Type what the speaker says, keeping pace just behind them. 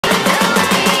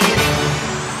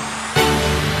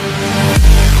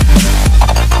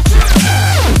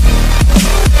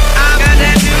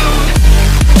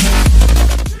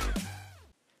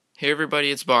Hey everybody,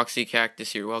 it's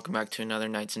BOXYCACTUS here. Welcome back to another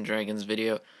Knights and Dragons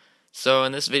video. So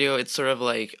in this video, it's sort of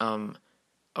like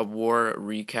a war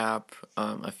recap,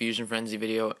 a Fusion Frenzy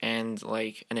video, and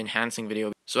like an enhancing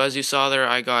video. So as you saw there,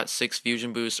 I got 6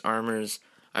 Fusion Boost armors.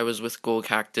 I was with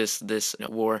GoldCactus this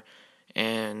war,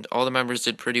 and all the members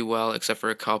did pretty well except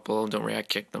for a couple. Don't worry, I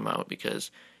kicked them out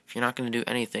because if you're not going to do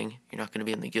anything, you're not going to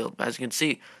be in the guild. But as you can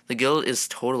see, the guild is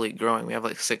totally growing. We have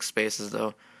like 6 spaces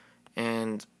though,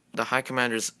 and the high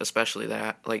commanders, especially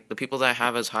that, like the people that I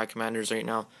have as high commanders right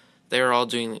now, they are all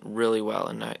doing really well,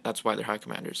 and that's why they're high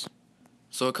commanders.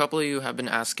 So a couple of you have been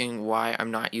asking why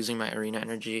I'm not using my arena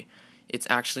energy. It's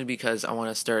actually because I want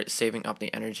to start saving up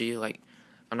the energy. Like,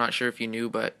 I'm not sure if you knew,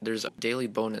 but there's a daily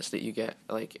bonus that you get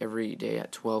like every day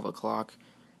at 12 o'clock.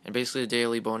 And basically the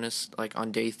daily bonus, like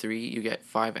on day 3, you get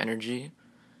 5 energy.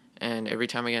 And every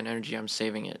time I get energy, I'm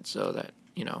saving it so that,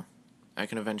 I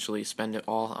can eventually spend it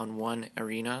all on one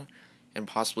arena and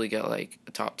possibly get like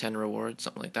a top 10 reward,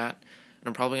 something like that. And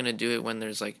I'm probably going to do it when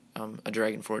there's like a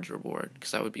Dragon Forge reward,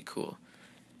 because that would be cool.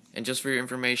 And just for your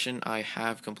information, I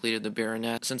have completed the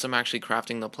Baronet. Since I'm actually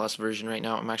crafting the plus version right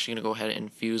now, I'm actually going to go ahead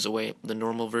and fuse away the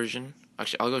normal version.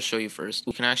 Actually, I'll go show you first.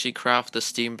 You can actually craft the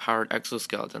steam-powered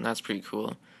exoskeleton. That's pretty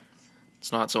cool.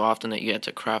 It's not so often that you get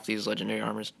to craft these legendary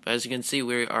armors. But as you can see,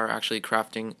 we are actually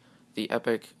crafting the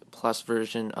epic plus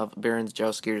version of Baron's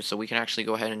Joust Gear, so we can actually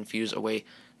go ahead and fuse away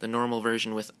the normal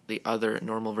version with the other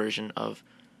normal version of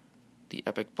the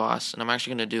epic boss. And I'm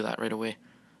actually going to do that right away.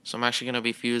 So I'm actually going to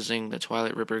be fusing the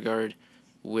Twilight Ripper Guard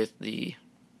with the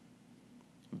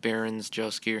Baron's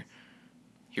Joust Gear.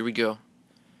 Here we go.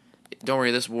 Don't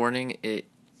worry, this warning,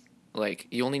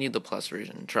 you only need the plus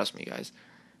version. Trust me, guys.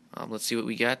 Let's see what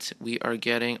we get. We are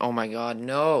getting, oh my god,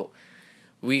 no!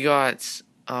 We got,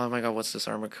 oh my god, what's this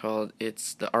armor called?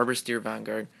 It's the Arborsteer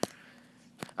Vanguard.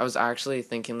 I was actually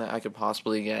thinking that I could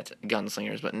possibly get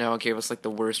Gunslingers, but no, it gave us like the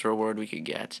worst reward we could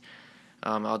get.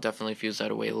 I'll definitely fuse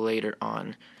that away later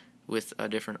on with a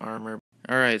different armor.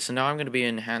 Alright, so now I'm going to be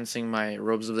enhancing my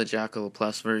Robes of the Jackal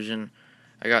Plus version.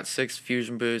 I got 6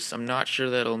 fusion boosts. I'm not sure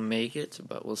that it'll make it,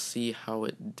 but we'll see how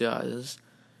it does.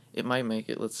 It might make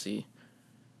it, let's see.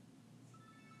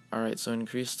 Alright, so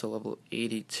increase to level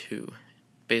 82.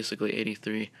 Basically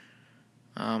 83.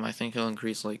 I think it'll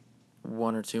increase like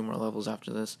 1 or 2 more levels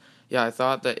after this. Yeah, I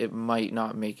thought that it might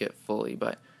not make it fully,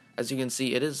 but as you can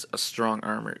see, it is a strong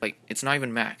armor. Like, it's not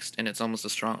even maxed, and it's almost a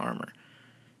strong armor.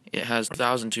 It has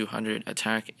 1,200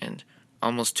 attack and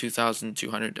almost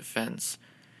 2,200 defense.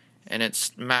 And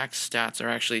its max stats are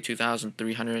actually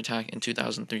 2,300 attack and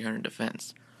 2,300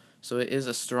 defense. So it is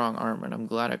a strong armor, and I'm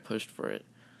glad I pushed for it.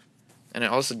 And it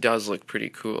also does look pretty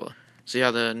cool. So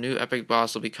yeah, the new epic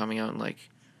boss will be coming out in like,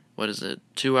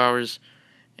 2 hours.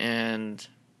 And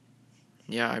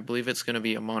yeah, I believe it's going to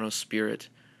be a mono spirit.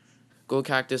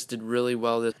 GoldCactus did really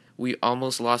well. We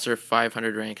almost lost our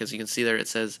 500 rank. As you can see there, it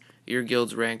says your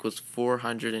guild's rank was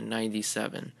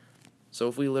 497. So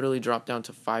if we literally drop down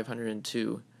to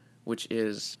 502, which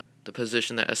is the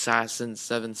position that Assassin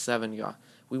 77 got,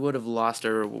 we would have lost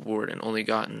our reward and only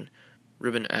gotten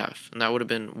Ribbon F, and that would have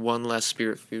been 1 less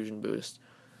Spirit Fusion boost.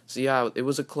 So yeah, it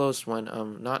was a close one.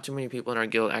 Not too many people in our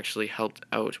guild actually helped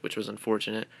out, which was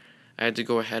unfortunate. I had to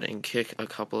go ahead and kick a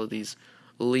couple of these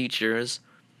leechers.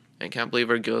 I can't believe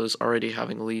our guild is already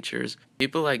having leechers.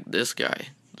 People like this guy,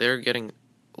 they're getting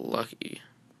lucky.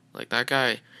 Like that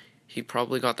guy, he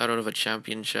probably got that out of a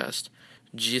champion chest.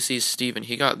 GC Steven,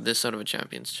 he got this out of a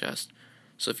champion's chest.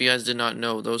 So if you guys did not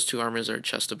know, those 2 armors are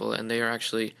chestable, and they are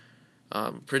actually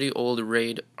pretty old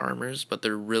raid armors, but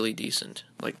they're really decent.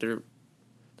 Like they're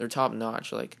top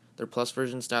notch. Like their plus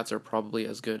version stats are probably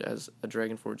as good as a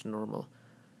Dragon Forge normal.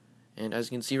 And as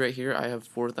you can see right here, I have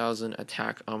 4,000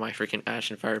 attack on my freaking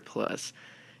Ashen Fire Plus.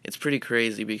 It's pretty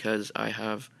crazy because I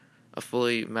have a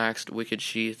fully maxed Wicked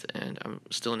Sheath, and I'm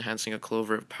still enhancing a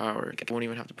Clover of Power. I won't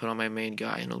even have to put on my main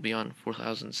guy, and it'll be on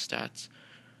 4,000 stats.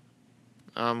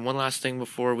 One last thing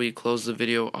before we close the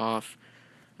video off.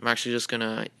 I'm actually just going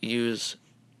to use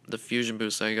the fusion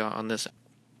boost I got on this.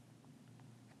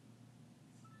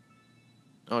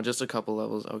 Oh, just a couple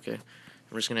levels. Okay.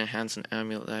 I'm just going to enhance an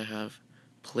amulet that I have.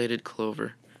 Plated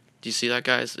Clover. Do you see that,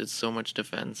 guys? It's so much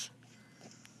defense.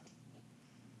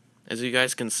 As you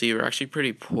guys can see, we're actually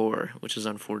pretty poor, which is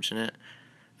unfortunate.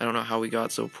 I don't know how we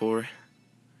got so poor.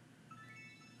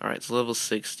 Alright, it's level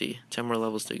 60. 10 more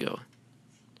levels to go.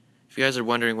 If you guys are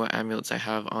wondering what amulets I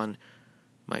have on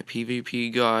my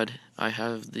PvP god, I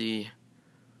have the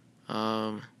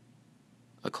a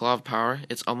Claw of Power.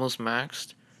 It's almost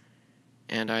maxed.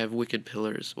 And I have Wicked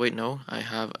Pillars. Wait, no, I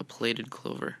have a Plated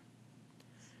Clover.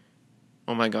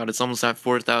 Oh my god, it's almost at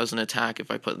 4,000 attack if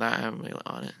I put that amulet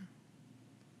on it.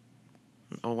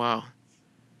 Oh wow.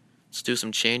 Let's do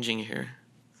some changing here.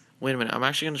 Wait a minute, I'm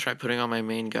actually going to try putting on my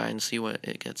main guy and see what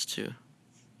it gets to.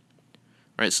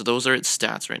 Right, so those are its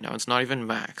stats right now. It's not even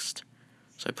maxed.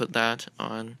 So I put that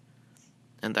on,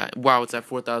 and that. Wow, it's at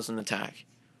 4,000 attack.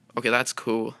 Okay, that's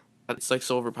cool. It's like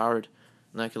so overpowered.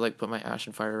 And I could like put my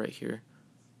Ashen Fire right here.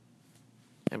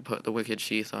 And put the Wicked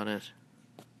Sheath on it.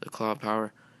 The Claw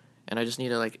Power. And I just need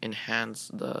to like enhance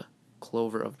the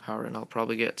Clover of Power, and I'll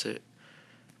probably get to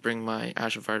bring my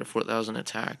Ashen Fire to 4,000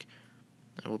 attack.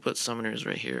 And we'll put Summoners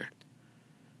right here.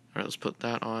 Alright, let's put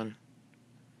that on.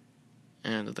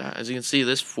 And that. As you can see,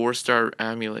 this 4-star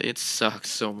amulet, it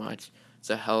sucks so much. It's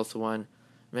a health one.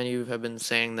 Many of you have been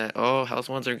saying that, oh, health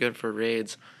ones are good for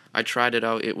raids. I tried it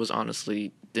out. It was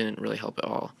honestly, didn't really help at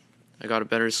all. I got a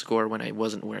better score when I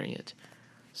wasn't wearing it.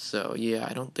 So, yeah,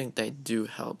 I don't think they do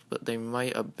help, but they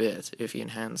might a bit if you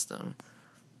enhance them.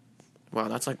 Wow,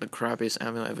 that's like the crappiest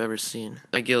amulet I've ever seen.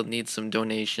 My guild needs some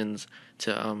donations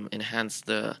to enhance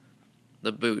the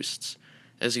boosts.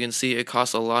 As you can see, it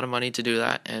costs a lot of money to do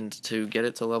that, and to get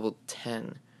it to level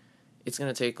 10, it's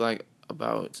going to take like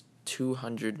about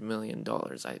 $200 million,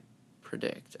 I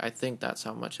predict. I think that's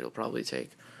how much it'll probably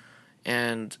take.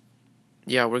 And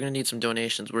yeah, we're going to need some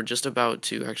donations. We're just about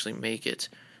to actually make it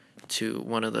to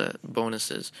one of the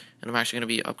bonuses, and I'm actually going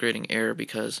to be upgrading air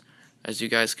because, as you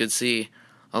guys could see,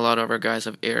 a lot of our guys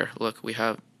have air. Look, we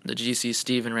have the GC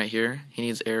Steven right here. He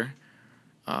needs air.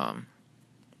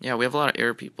 Yeah, we have a lot of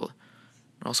air people.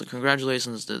 Also,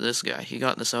 congratulations to this guy. He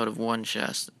got this out of one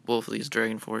chest. Both of these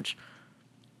Dragonforge.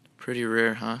 Pretty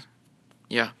rare, huh?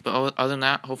 Yeah, but other than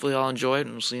that, hopefully y'all enjoyed,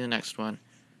 and we'll see you in the next one.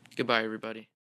 Goodbye, everybody.